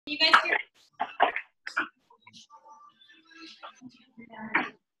you guys hear?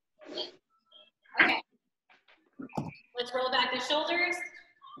 Okay. Let's roll back the shoulders.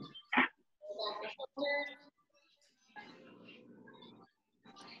 Roll back the shoulders.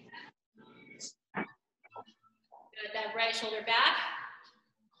 Good, that right shoulder back.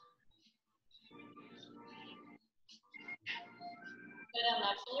 Good, and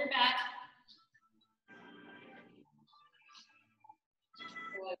left shoulder back.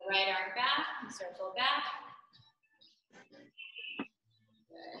 Good, right arm back, and circle back.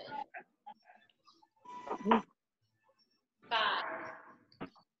 Good. 5,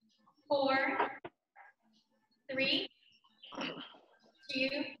 4, 3, 2,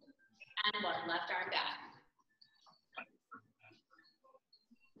 and 1. Left arm back.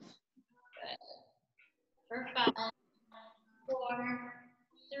 Good. For 5, 4,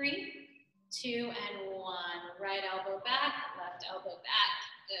 3, 2, and 1. Right elbow back, left elbow back.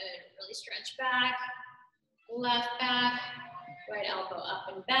 Good. Really stretch back. Left back. Right elbow up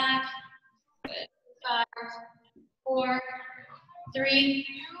and back. Good. 5, 4, 3,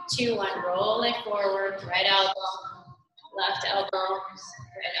 2, 1. Roll it forward. Right elbow, left elbow,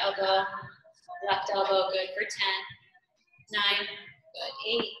 right elbow, left elbow. Good for 10, 9, good.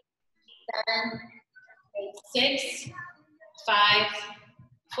 8, 7, 6, 5,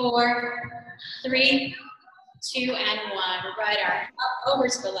 4, 3, 2, and 1. Right arm up over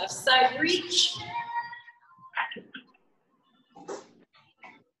to the left side. Reach.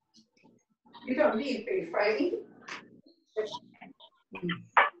 You don't need to be fighting.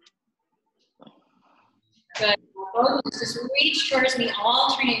 Good. Just reach towards me,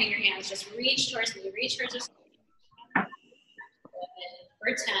 alternating your hands. Just reach towards me. Reach towards us. Good. For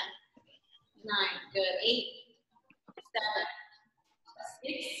 10, 9, good. 8, 7,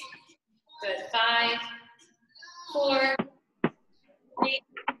 6, good. 5, 4, 3,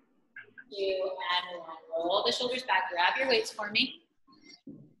 2, and 1. Roll the shoulders back. Grab your weights for me.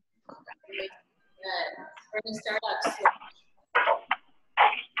 Good. We're going to start up slow.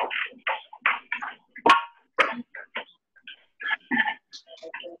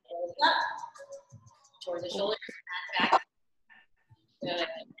 Up. Towards the shoulders and back. Good.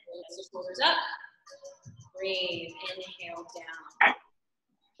 Raise the shoulders up. Breathe. Inhale down.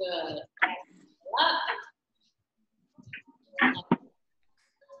 Good. Up.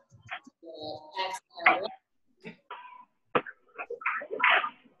 Good. Exhale.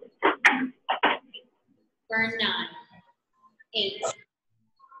 For 9, 8,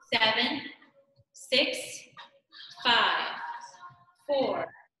 7, 6, 5, 4.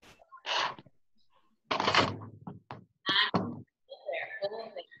 And there.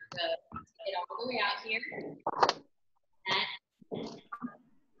 Good. Get all the way out here. And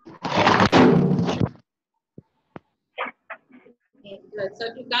good. So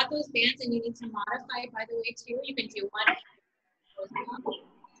if you've got those bands and you need to modify it, by the way, too, you can do one.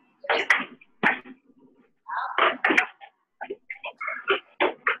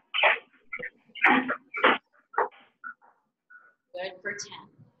 Good for 10.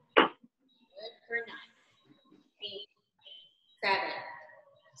 Good for 9. 8, 7,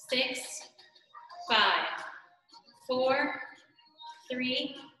 6, 5, 4,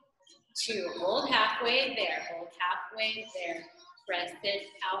 3, 2. Hold halfway there. Hold halfway there. Press it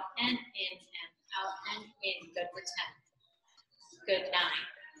out and in and out and in. Good for 10. Good. 9,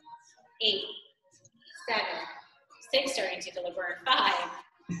 8, 7, 6. Starting to deliver. 5,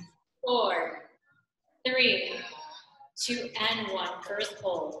 4, 3, 2, and 1. First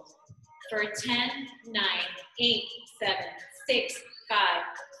hold. For 10, 9, 8, 7, 6, 5,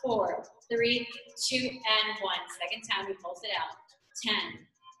 4, 3, 2, and 1. Second time we pulse it out. 10,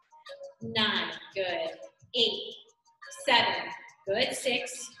 9, good. 8, 7, good.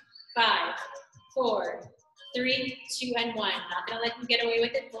 6, 5, 4, 3, 2, and 1. Not gonna let you get away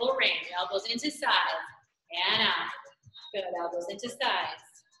with it. Full range. Elbows into sides and out. Good. Elbows into sides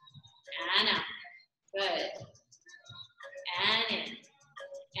and out. Good. And in.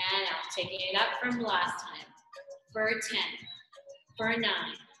 And out. Taking it up from last time. For 10, for 9,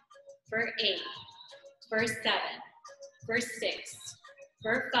 for 8, for 7, for 6,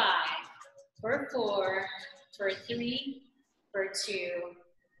 for 5, for 4, for 3, for 2,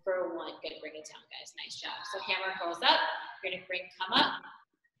 for 1. Good. Bring it down, guys. Nice job. So hammer curls up. You're going to come up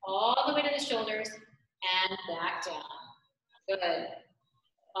all the way to the shoulders and back down. Good.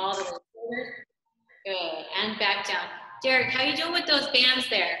 All the way to the shoulders. Good. And back down. Derek, how you doing with those bands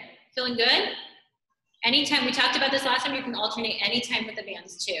there? Feeling good? Anytime, we talked about this last time, you can alternate anytime with the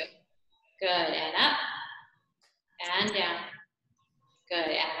bands too. Good, and up, and down. Good,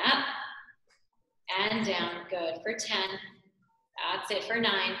 and up, and down. Good, for 10, That's it for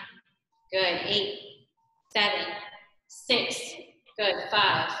 9. Good. 8, 7, 6. Good.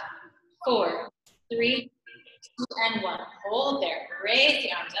 5, 4, 3, 2, and 1. Hold there. Raise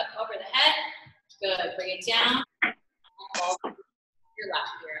the arms up over the head. Good. Bring it down. All your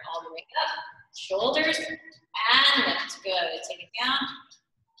left here, all the way up. Shoulders and lift. Good. Take it down.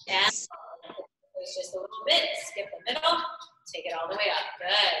 And there's just a little bit. Skip the middle. Take it all the way up.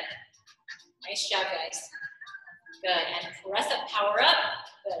 Good. Nice job, guys. Good. And press up, power up.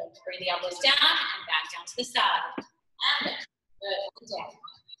 Good. Bring the elbows down and back down to the side. And lift. Good. And down.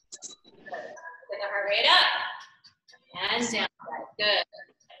 Good. Get the heart rate up. And down. Good.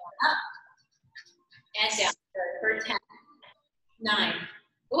 Up. And down. Good. For 10. 9.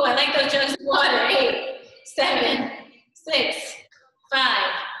 Oh, I like those jugs of water. 8, 7, 6,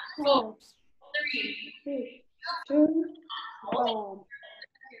 5, 4, 3, 2, 1.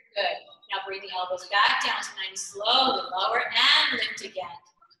 Good. Now bring the elbows back down to 9. Slowly lower and lift again.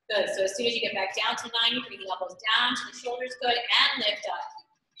 Good. So as soon as you get back down to 9, you bring the elbows down to the shoulders. Good. And lift up.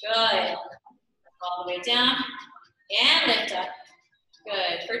 Good. All the way down and lift up.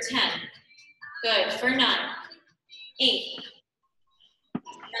 Good. For 10. Good. For 9, 8,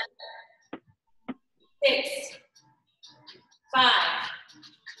 6, 5.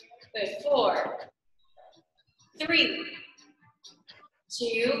 Good. 4, 3,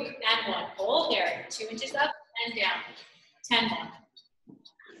 2, and 1. Hold there. 2 inches up and down. 10 more.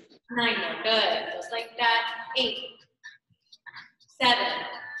 9 more. Good. Just like that. 8, 7,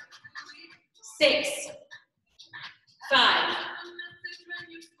 6, 5,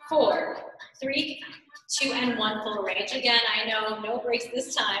 4, 3, 2, and 1. Full range again. I know, no breaks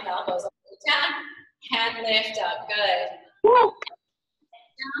this time. Elbows all the way down and lift up. Good. Down.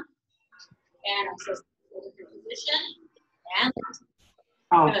 And I'm supposed to hold a different position. And lift.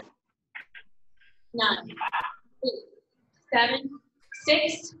 Good. 9, 8, 7,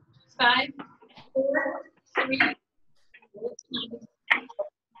 6, 5, 4, 3, 2, 1.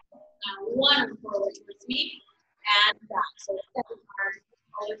 Now 1 forward towards me and back. So 7 arms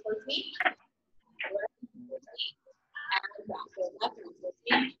forward towards me, and back. So left arm towards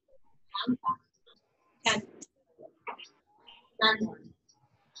me and back. 10. 9 more.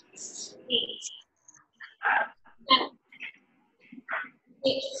 8, 7,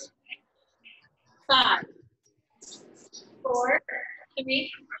 6, 5, 4,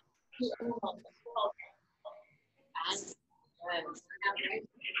 3, 2, and 1. And good.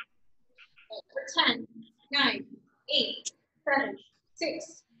 For 10, 9, 8, 7,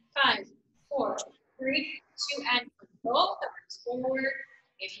 6, 5, 4, 3, 2, and 1. Both arms forward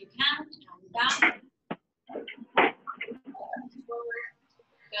if you can, and back. Forward.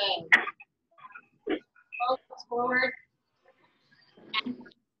 Good. Both forward. And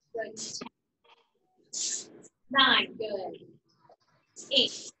good. 9, good.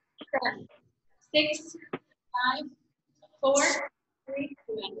 8, 7, 6, 5, 4, 3,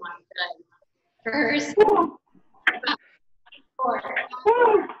 2, and 1. Good. First. 4, 3,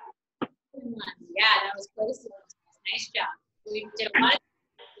 2, 1. Yeah, that was close. Nice job. We did a lot of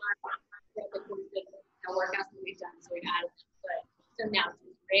workouts that we've done, so we've added them. Good. So now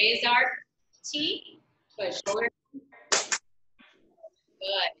raise our T, push shoulder.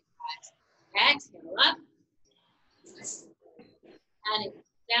 Good. Exhale up. And it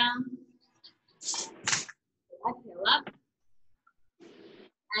down. Exhale up.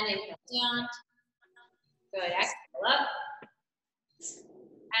 And inhale down. Good. Exhale up.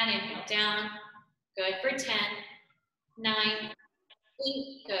 And inhale down. Good for 10, 9,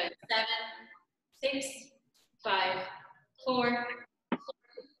 8. Good. 7, 6, 5, 4, 2,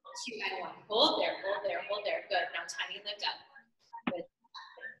 and 1. Hold there. Hold there. Hold there. Good. Now tiny lift up. Good.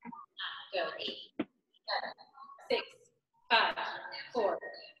 Good. 8, 7, 6, 5, 4,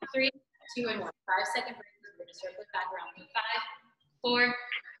 3, 2, and 1. 5-second break. We're going to circle it back around. 5, 4,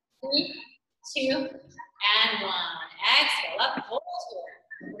 3, 2, and 1. Exhale up. Hold here.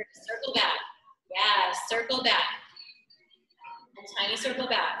 We're going to circle back. Yeah, circle back. And tiny circle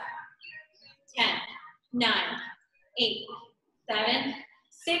back. 10, 9, 8, 7,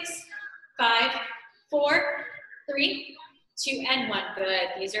 6, 5, 4, 3, 2, and 1. Good.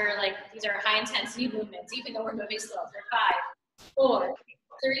 These are high intensity movements, even though we're moving slow. For 5, 4,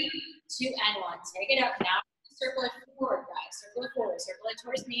 3, 2, and 1. Take it up now. Circle it forward, guys. Circle it forward. Circle it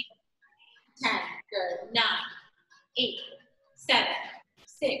towards me. 10. Good. 9, 8, 7,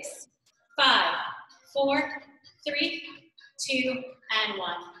 6, 5, 4, 3, 2, and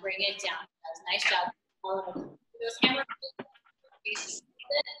 1. Bring it down. That was a nice job. All of them. Those hammer.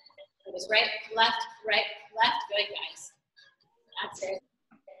 It was right, left, right, left. Good, guys. That's it.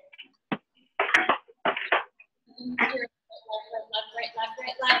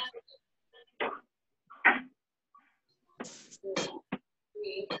 left. 2,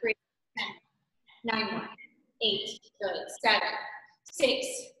 3, 10, 9 more, 8, good, 7, 6,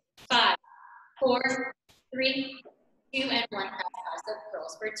 5, 4, 3, 2, and 1. Passive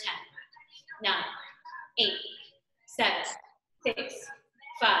curls for 10, 9, 8, 7, 6,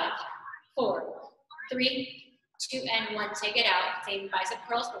 5, 4, 3, 2, and 1. Take it out. Same bicep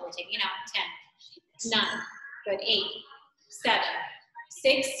curls, but we're taking it out. 10, 9, good, 8, 7,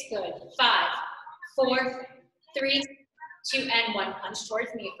 6, good, 5, 4, 3, 2, and 1. Punch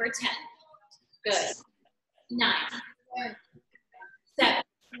towards me for 10. Good. 9, 7,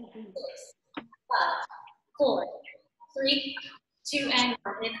 6, 5, 4, 3, 2, and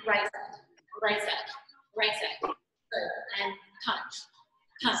 1. It's right side, right side, right side. Good. And punch,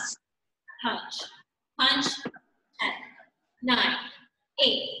 punch, punch, punch. 10, 9,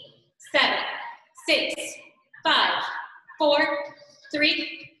 8, 7, 6, 5, 4,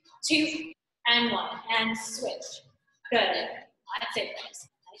 3, 2, and 1. And switch. Good. That's it, guys.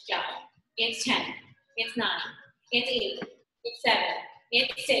 Nice job. It's 10. It's 9. It's 8. It's 7.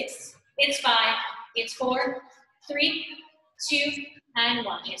 It's 6. It's 5. It's 4, 3, 2, and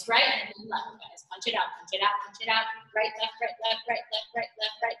 1. It's right and then left, guys. Punch it out, punch it out, punch it out. Right, left, right, left, right, left, right,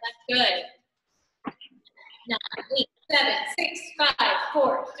 left, right, left. Good. 9, 8, 7, 6, 5,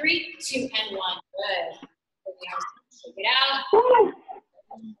 4, 3, 2, and 1. Good. Shake it out.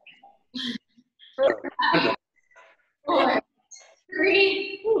 4,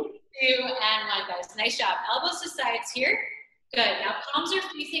 3, 2, and 1, guys. Nice job. Elbows to sides here. Good. Now palms are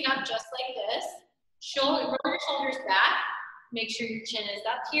facing up just like this. Roll your shoulders back. Make sure your chin is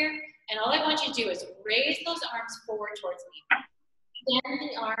up here. And all I want you to do is raise those arms forward towards me. Bend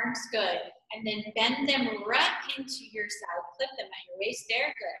the arms, good. And then bend them right into your side. Clip them at your waist there.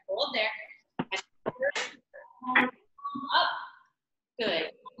 Good. Hold there. Up.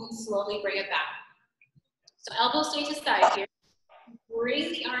 Good. And slowly bring it back. So elbows stay to side here.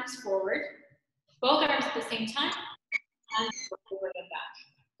 Bring the arms forward. Both arms at the same time. And slowly bring it back.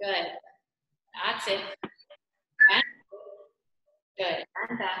 Good. That's it. And good.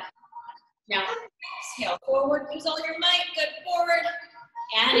 And back. Now, exhale forward. Use all your might. Good. Forward.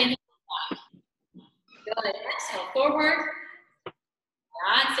 And in. Good. Exhale forward.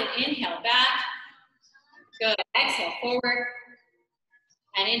 That's it. Inhale back. Good. Exhale forward.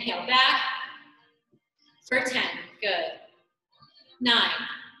 And inhale back. For 10. Good. 9,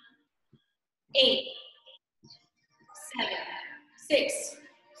 8, 7, 6,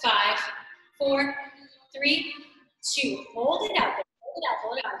 5, 4, 3, 2. Hold it out. Hold it out.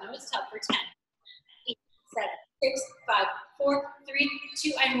 Hold it out. I know it's tough for 10. 8, 7, 6, 5, 4, 3,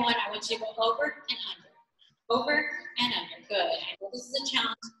 2, and 1. I want you to go over and under. Over and under. Good. I know this is a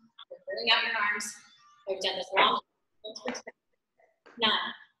challenge. You're pulling out your arms. We've done this long. 9,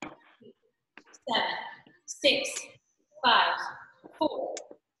 8, 7, 6, 5, 4,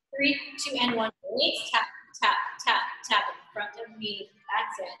 3, 2, and 1. Weights, tap, tap, tap, tap in front of me.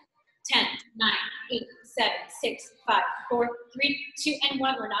 That's it. 10, 9, 8, 7, 6, 5, 4, 3, 2, and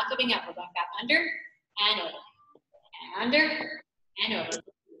 1. We're not giving up. We're going back under and over. And under and over.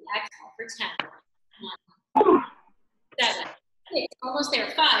 Exhale for 10, 9, 7, 6, almost there.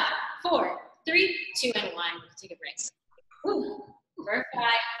 5, 4, 3, 2, and 1. Take a break. Woo. For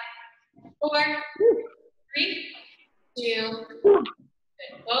 5, 4, 3, 2.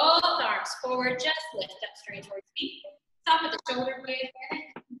 Good. Both arms forward. Just lift up straight towards me. Top of the shoulder blade.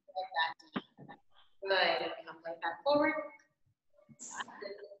 Good. Come right back forward.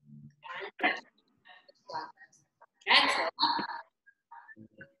 Exhale up.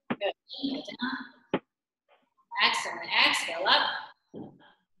 Good. Inhale down. Excellent. Exhale up.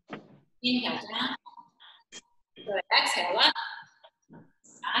 Inhale down. Good. Exhale up.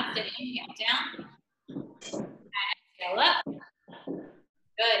 That's it. Inhale down. Exhale up.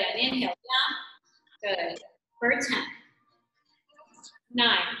 Good. And inhale down. Good. For 10.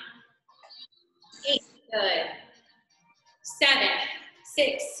 9. 8. Good. 7,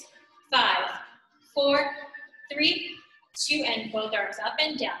 6, 5, 4, 3, 2, and both arms up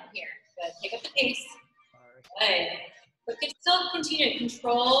and down here. Good. Pick up the pace. Good. But still continue to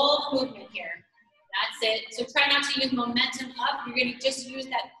control the movement here. That's it. So try not to use momentum up. You're going to just use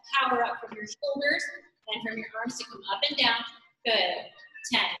that power up from your shoulders and from your arms to come up and down. Good.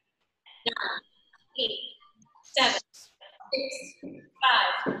 10, 9, 8, 7, 6,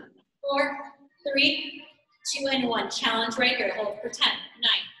 5, 4, 3, 2, and 1. Challenge right here. Hold for 10,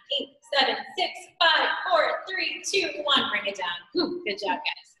 9, 8, 7, 6, 5, 4, 3, 2, 1. Bring it down. Whew. Good job,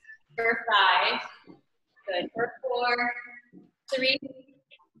 guys. For 5. Good. For 4, 3,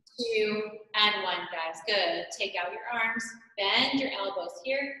 2, And one, guys. Good. Take out your arms. Bend your elbows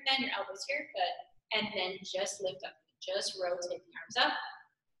here. Bend your elbows here. Good. And then just lift up. Just rotate the arms up.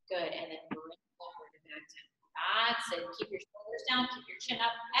 Good. And then bring forward and back down. That's it. Keep your shoulders down. Keep your chin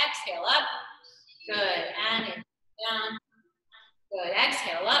up. Exhale up. Good. And inhale down. Good.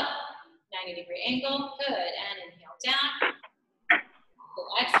 Exhale up. 90-degree angle. Good. And inhale down. Good.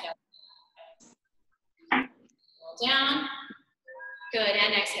 Exhale. Inhale down. Good.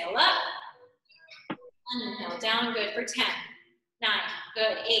 And exhale up. And inhale down. Good for 10, 9.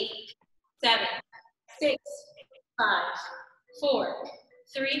 Good. 8, 7, 6, 5, 4,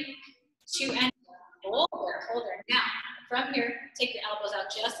 3, 2, and hold there. Hold there. Now, from here, take your elbows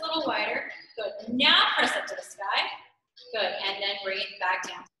out just a little wider. Good. Now press up to the sky. Good. And then bring it back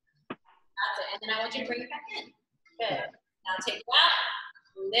down. That's it. And then I want you to bring it back in. Good. Now take that.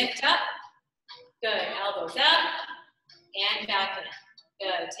 Lift up. Good. Elbows up. And back in.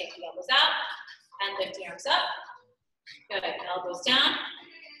 Good. Take the elbows out. And lift the arms up. Good. Elbows down.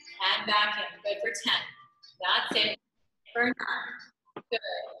 And back in. Good for 10. That's it. For 9. Good.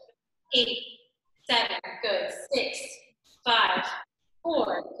 8, 7. Good. 6, 5,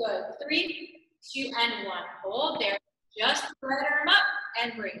 4. Good. 3, 2, and 1. Hold there. Just the right arm up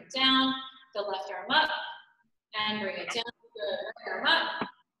and bring it down. The left arm up and bring it down. Good. Right arm up.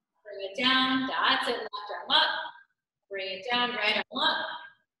 Bring it down. That's it. Left arm up. Bring it down. Right arm up.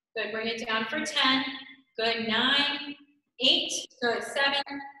 Good. Bring it down for 10. Good. 9, 8. Good.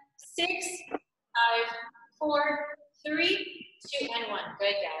 7, 6, 5, 4, 3, 2, and 1.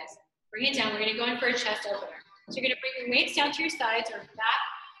 Good, guys. Bring it down. We're going to go in for a chest opener. So you're going to bring your weights down to your sides or back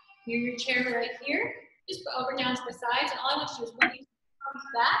near your chair right here. Just go over down to the sides. And all I want you to do is bring your arms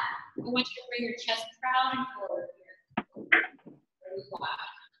back. I want you to bring your chest proud and forward here.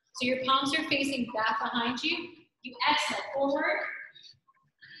 So your palms are facing back behind you. You exhale forward.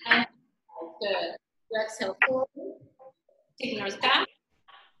 And good. You exhale forward. Take your arms back.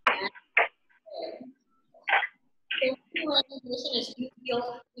 And good. So your position is you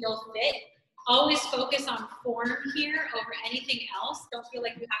feel fit. Always focus on form here over anything else. Don't feel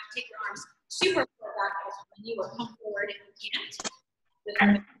like you have to take your arms super far back when you will come forward if you can't.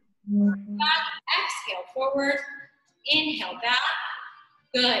 Back, exhale forward. Inhale back.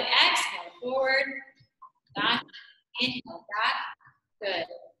 Good. Exhale forward. Back. Inhale back. Good.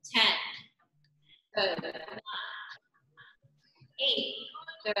 10. Good. 9.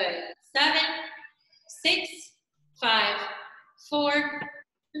 8. Good. 7. 6. 5. 4.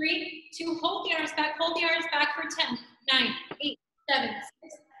 3, 2, hold the arms back, hold the arms back for 10, 9, 8, 7,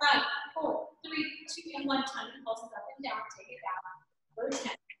 6, 5, 4, 3, 2, and 1. Time to pulse up and down, take it down. For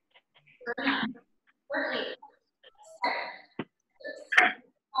 10, for 9, for 8, 7, 6,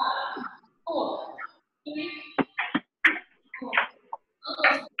 5, 4, 3, 4.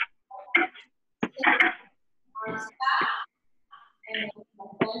 Arms back, and then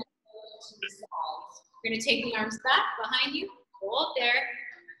bend to the sides. You're going to take the arms back behind you, hold there.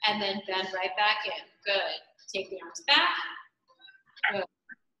 And then bend right back in. Good. Take the arms back. Good.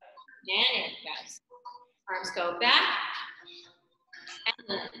 And in, guys. Arms go back.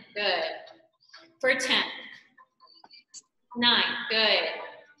 And in. Good. For 10. 9. Good.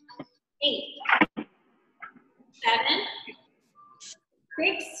 8. 7.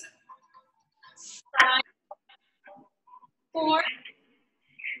 6. 5. 4.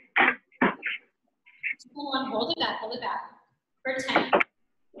 2, 1. Hold it back. Hold it back. For 10.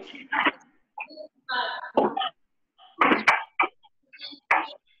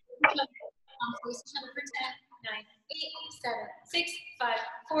 6, 5,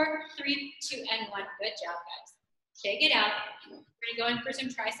 4, 3, 2, and 1. Good job, guys. Shake it out. We're going to go in for some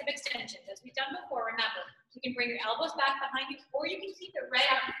tricep extensions. As we've done before, remember, you can bring your elbows back behind you, or you can keep it right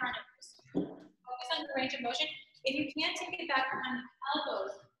out in front of you. Focus on the range of motion. If you can't take it back behind the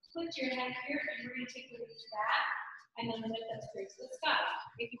elbows, put your head here, and we're going to take the weights back, and then lift up straight to the sky.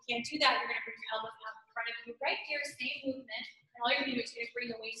 If you can't do that, you're going to bring your elbows out in front of you right here, same movement. And all you're going to do is you're going to bring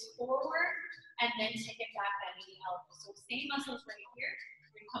the weights forward and then take it back bending the elbows. So same muscles right here.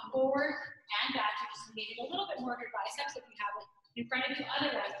 You're going to come forward and back. You're just engaging a little bit more of your biceps if you have it in front of you.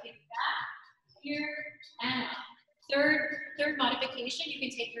 Otherwise, take it back, here, and up. Third modification, you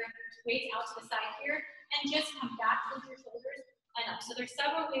can take your weights out to the side here and just come back with your shoulders and up. So there's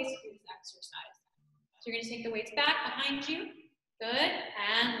several ways to do this exercise. So you're going to take the weights back behind you. Good.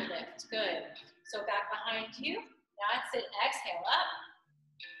 And lift. Good. So back behind you. That's it. Exhale up.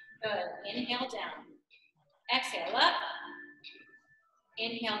 Good. Inhale down. Exhale up.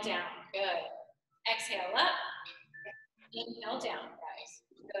 Inhale down. Good. Exhale up. Inhale down, guys.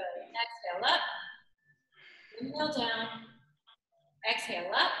 Good. Exhale up. Inhale down.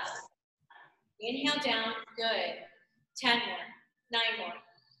 Exhale up. Inhale down, good. 10 more, 9 more,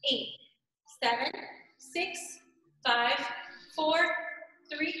 8, 7, 6, 5, 4,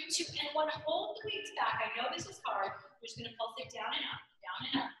 3, 2, and 1. Hold the weights back. I know this is hard. We're just gonna pulse it down and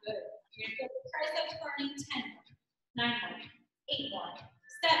up, good. You're gonna feel the triceps burning. 10 more, 9 more, 8 more,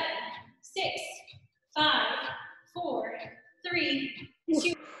 7, 6, 5, 4, 3,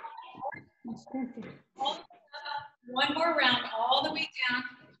 2, one more round, all the way down.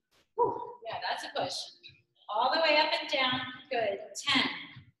 Whew. Yeah, that's a push. All the way up and down, good. 10,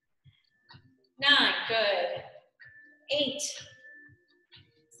 9, good. 8,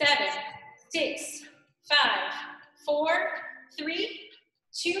 7, 6, 5, 4, 3,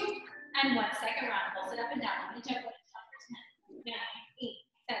 2, and 1. Second round, pulse it up and down. Let me check what it's on for 10, 9, 8,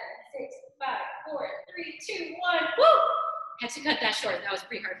 7, 6, 5, 4, 3, 2, 1. Woo! I had to cut that short. That was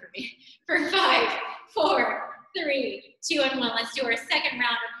pretty hard for me. For 5, 4, 3, 2, and 1. Let's do our second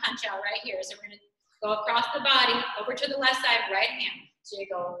round of punch out right here. So we're gonna go across the body, over to the left side, right hand. So you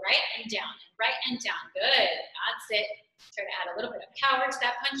go right and down, right and down. Good, that's it. Try to add a little bit of power to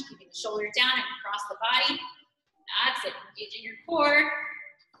that punch, keeping the shoulder down and across the body. That's it, engaging your core.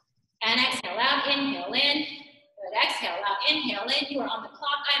 And exhale out, inhale in. Good, exhale out, inhale in. You are on the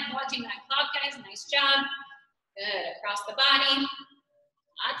clock. I'm watching that clock, guys. Nice job. Good, across the body.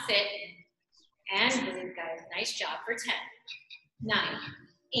 That's it. And breathe, guys. Nice job for 10, 9,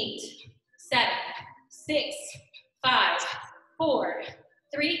 8, 7, 6, 5, 4,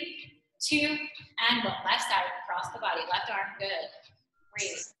 3, 2, and 1. Left side across the body. Left arm, good.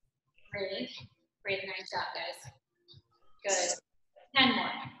 Breathe, breathe, breathe. Nice job, guys. Good. 10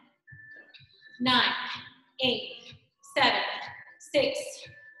 more. 9, 8, 7, 6,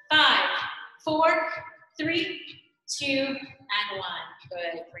 5, 4, 3, 2, and 1.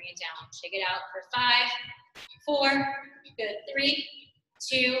 Good. Bring it down. Shake it out for 5, 4, good. 3,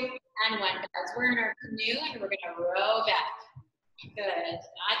 2, and 1. Guys, we're in our canoe and we're gonna row back. Good.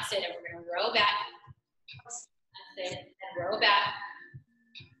 That's it. And we're gonna row back. That's it. And row back.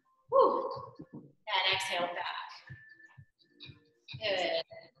 Woo. And exhale back. Good.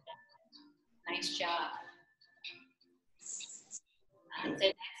 Nice job. That's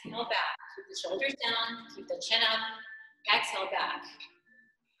it. Exhale back. Keep the shoulders down. Keep the chin up. Exhale back.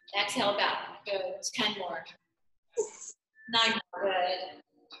 Exhale back. Good. 10 more. 9 more. Good.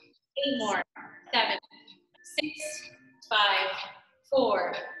 8 more. 7, 6, 5,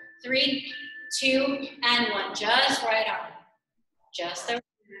 4, 3, 2, and 1. Just right arm. Just the right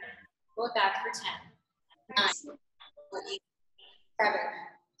arm. Go back for 10. 9, 8, 7,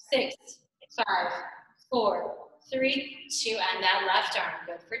 6, 5, 4, 3, 2, and that left arm.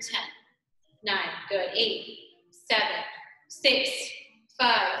 Good for 10. 9, good. 8, 7, 6,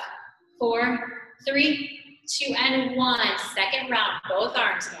 5, 4, 3, 2, and 1. Second round, both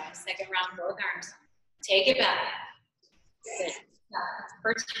arms, guys. Second round, both arms. Take it back. Good.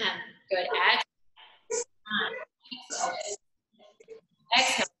 For 10. Good.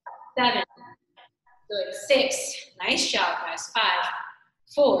 Exhale. 7. Good. 6. Nice job, guys. 5,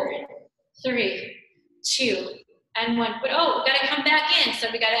 4, 3, 2, and 1. But oh, we gotta come back in.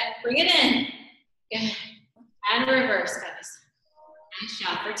 So we gotta bring it in. Good. And reverse, guys. Nice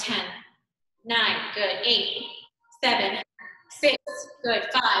job for 10. 9. Good. 8, 7, 6. Good.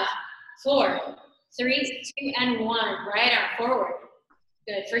 5, 4, 3, 2, and 1. Right arm forward.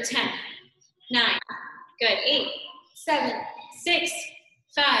 Good for 10. 9. Good. 8, 7, 6,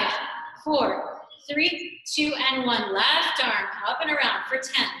 5, 4, 3, 2, and 1. Left arm up and around for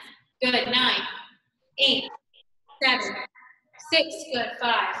 10. Good. 9, 8, 7, 6. Good.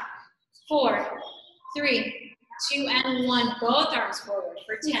 5, 4, 3, 2, and 1. Both arms forward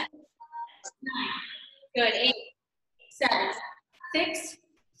for 10. 9. Good. 8, 7, 6,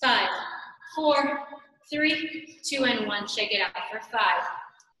 5, 4, 3, 2, and 1. Shake it out for 5,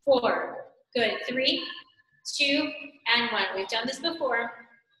 4. Good. 3, 2, and 1. We've done this before.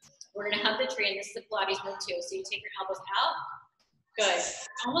 We're gonna hug the tree, and this is the Pilates move too. So you take your elbows out. Good.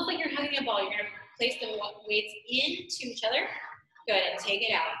 Almost like you're hugging a ball. You're gonna place the weights into each other. Good. And take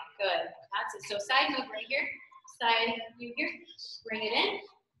it out. Good. That's it. So side move right here. Side move here. Bring it in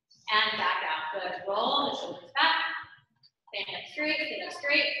and back out. Good. Roll the shoulders back. Stand up straight. Sit up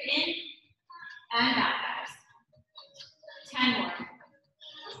straight. In and back, guys. 10 more.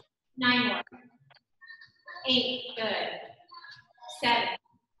 9 more. 8. Good. 7,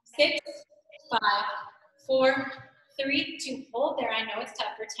 6, 5, 4, 3, 2. Hold there. I know it's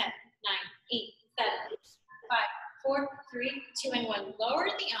tough for 10, 9, 8, 7, 5, 4, 3, 2, and 1. Lower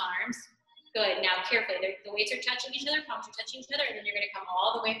the arms. Good. Now carefully. The weights are touching each other. Palms are touching each other. And then you're going to come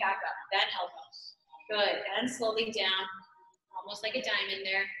all the way back up. Bend elbow. Good. And slowly down. Almost like a diamond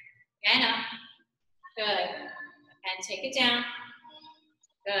there. And up. Good. And take it down.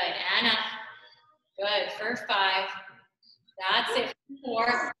 Good. And up. Good. For 5. That's it.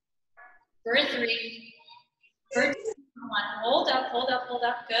 4. For 3. For 2. Come on. Hold up, hold up, hold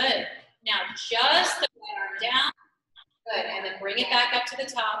up. Good. Now just the right arm down. Good. And then bring it back up to the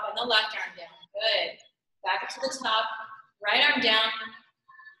top and the left arm down. Good. Back up to the top. Right arm down.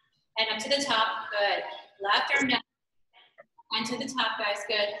 And up to the top. Good. Left arm down. And to the top, guys.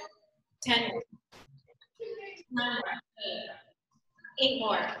 Good. 10 more. 9 more. 8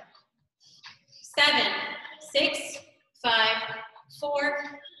 more. 7, 6, 5, 4,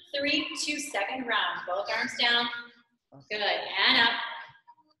 3, 2. Second round. Both arms down. Good. And up.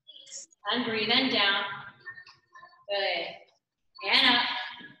 And breathe in down. Good. And up.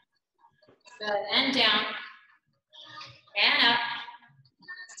 Good. And down. And up.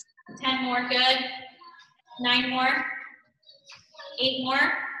 10 more. Good. 9 more. 8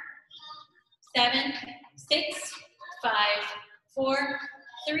 more. 7, 6, 5, 4,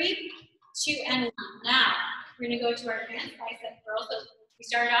 3, 2, and 1. Now, we're going to go to our advanced bicep curls. So we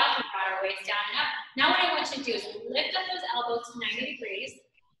started off, we got our weights down and up. Now what I want you to do is lift up those elbows to 90 degrees.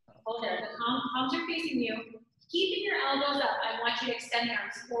 Hold there. The palms are facing you. Keeping your elbows up, I want you to extend the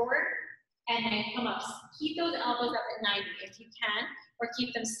arms forward and then come up. Keep those elbows up at 90 if you can, or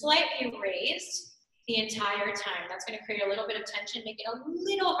keep them slightly raised the entire time. That's going to create a little bit of tension, make it a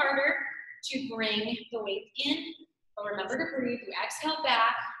little harder to bring the weight in. But remember to breathe. You exhale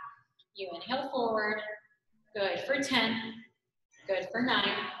back. You inhale forward. Good for 10. Good for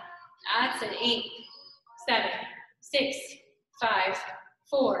 9. That's it. 8, 7, 6, 5,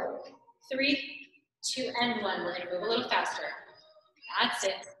 4, 3, 2, and 1. We're going to move a little faster. That's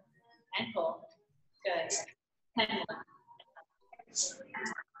it. And pull. Good. 10 more.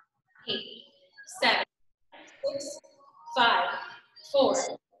 8, 7, 6, 5, 4,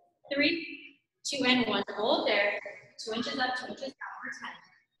 3, 2, and 1. Hold there. 2 inches up, 2 inches down for 10.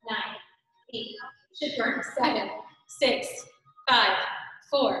 9, 8, should burn. 7, 6, 5,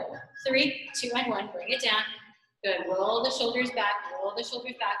 4, 3, 2, and 1. Bring it down. Good. Roll the shoulders back. Roll the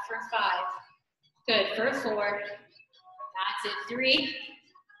shoulders back for 5. Good. For 4. That's it. 3,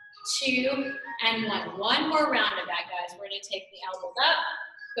 2, and 1. One more round of that, guys. We're going to take the elbows up.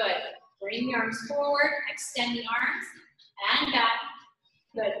 Good. Bring the arms forward. Extend the arms and back.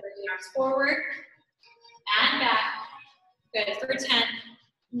 Good. Bring the arms forward and back. Good. For 10,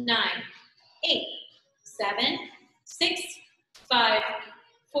 9, 8, 7, 6, 5,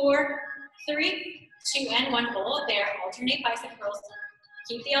 4, 3, 2, and 1. Hold there. Alternate bicep curls.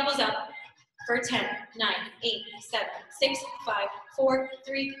 Keep the elbows up. For 10, 9, 8, 7, 6, 5, 4,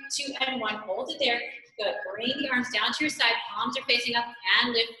 3, 2, and 1. Hold it there. Good. Bring the arms down to your side. Palms are facing up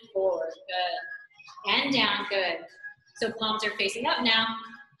and lift forward. Good. And down. Good. So palms are facing up now.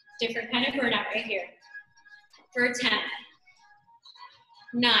 Different kind of burnout right here. For 10,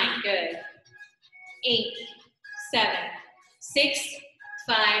 9. Good. 8, 7, 6,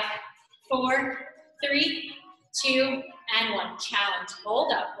 5, 4, 3, 2, and 1. Challenge.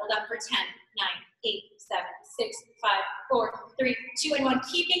 Hold up. Hold up for 10, 9, 8, 7, 6, 5, 4, 3, 2, and 1.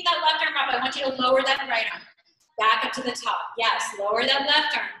 Keeping that left arm up. I want you to lower that right arm. Back up to the top. Yes, lower that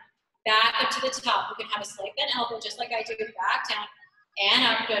left arm. Back up to the top. You can have a slight bent elbow just like I do. Back down and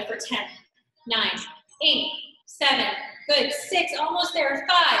up. Good for 10, 9, 8, 7, good. 6, almost there.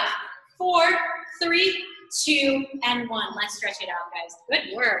 5, 4, 3, 2, and 1. Let's stretch it out, guys.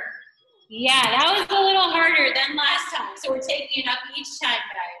 Good work. Yeah, that was a little harder than last time. So we're taking it up each time,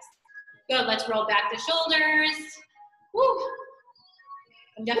 guys. Good, let's roll back the shoulders. Woo.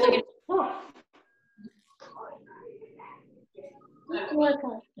 I'm definitely gonna.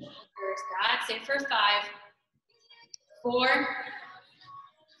 That's it for 5, 4,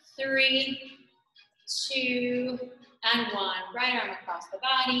 3, 2, and 1. Right arm across the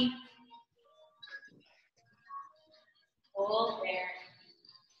body. Hold there.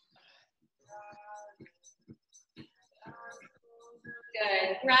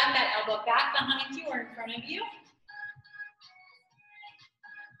 Good. Grab that elbow back behind you or in front of you.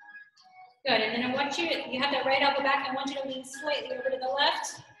 Good. And then I want you to, you have that right elbow back. I want you to lean slightly over to the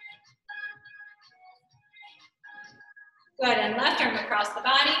left. Good. And left arm across the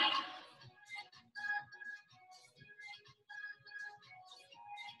body.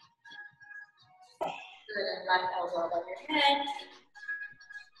 Good. And left elbow above your head.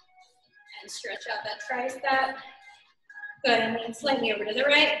 And stretch out that tricep. Good. And lean slightly over to the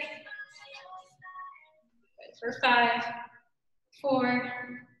right. Good. For 5, 4,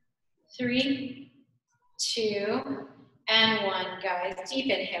 3, 2, and 1. Guys, deep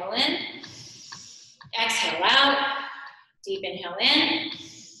inhale in. Exhale out. Deep inhale in.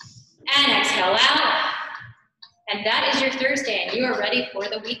 And exhale out. And that is your Thursday, and you are ready for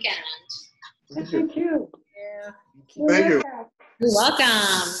the weekend. Thank you. Yeah. Thank you. You're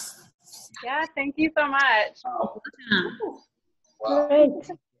welcome. Yeah, thank you so much. Wow. Great.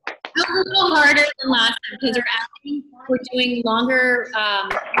 That was a little harder than last time because we're doing longer,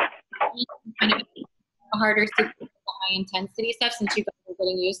 kind of a harder high intensity stuff since you guys are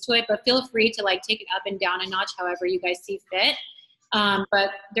getting used to it. But feel free to like take it up and down a notch, however you guys see fit.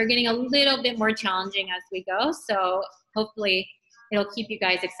 But they're getting a little bit more challenging as we go. So hopefully it'll keep you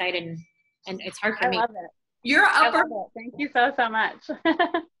guys excited, and it's hard for me. I love it. Your I upper love it. Thank you so much.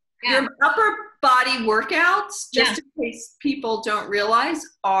 Yeah. your upper body workouts, just in case people don't realize,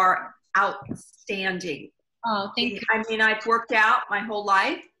 are outstanding. Oh, thank you. I mean, I've worked out my whole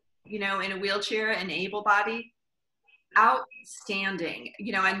life, you know, in a wheelchair and able-bodied. Outstanding.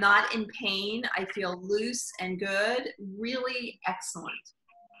 You know, I'm not in pain. I feel loose and good. Really excellent.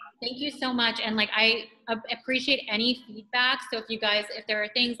 Thank you so much. And like, I appreciate any feedback. So if you guys, if there are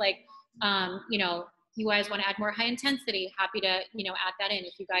things like, you know, you guys want to add more high intensity, happy to, you know, add that in.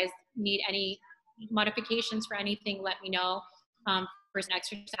 If you guys need any modifications for anything, let me know. For some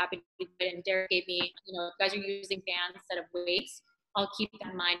exercise, happy to do it. And Derek gave me, you know, if you guys are using bands instead of weights, I'll keep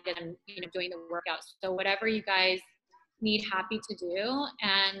that in mind as I'm, you know, doing the workouts. So whatever you guys need, happy to do.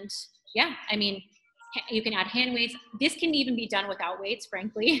 And yeah, I mean, you can add hand weights. This can even be done without weights,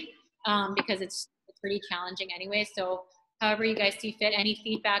 frankly, because it's pretty challenging anyway. So however you guys see fit, any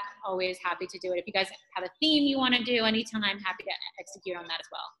feedback, always happy to do it. If you guys have a theme you want to do anytime, happy to execute on that as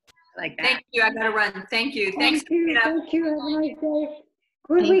well. I like that. Thank you. I got to run. Thank you. Thanks. Thank you. Sabrina. Thank you. Have a nice day.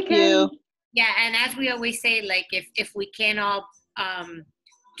 Good Thank weekend. you. Yeah, and as we always say, like if we can't all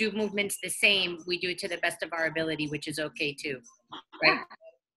do movements the same, we do it to the best of our ability, which is okay too, right?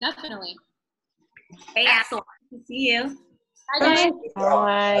 Definitely. Hey, Excellent. Al, to see you. Bye, guys.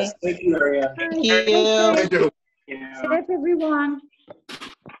 Bye. Thank you, Aryan. Thank you. Thank you. Safe, everyone.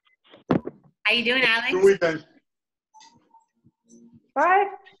 How you doing, Alex? Good weekend. Bye,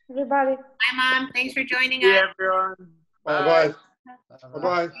 everybody. Hi, Mom. Thanks for joining See us. everyone. Bye-bye.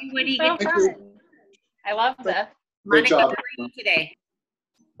 Bye-bye. Hey, Woody, So good. Thank you. fun. I love this. Monica, job. how are you today?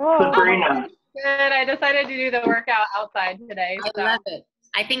 Oh, Sabrina. Good. I decided to do the workout outside today. I So. love it.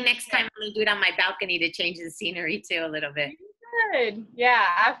 I think next time I'm gonna do it on my balcony to change the scenery too a little bit. Good. Yeah,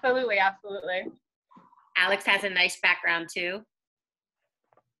 absolutely. Absolutely. Alex has a nice background too.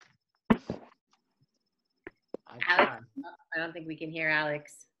 Alex, I don't think we can hear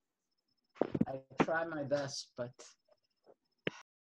Alex. I try my best, but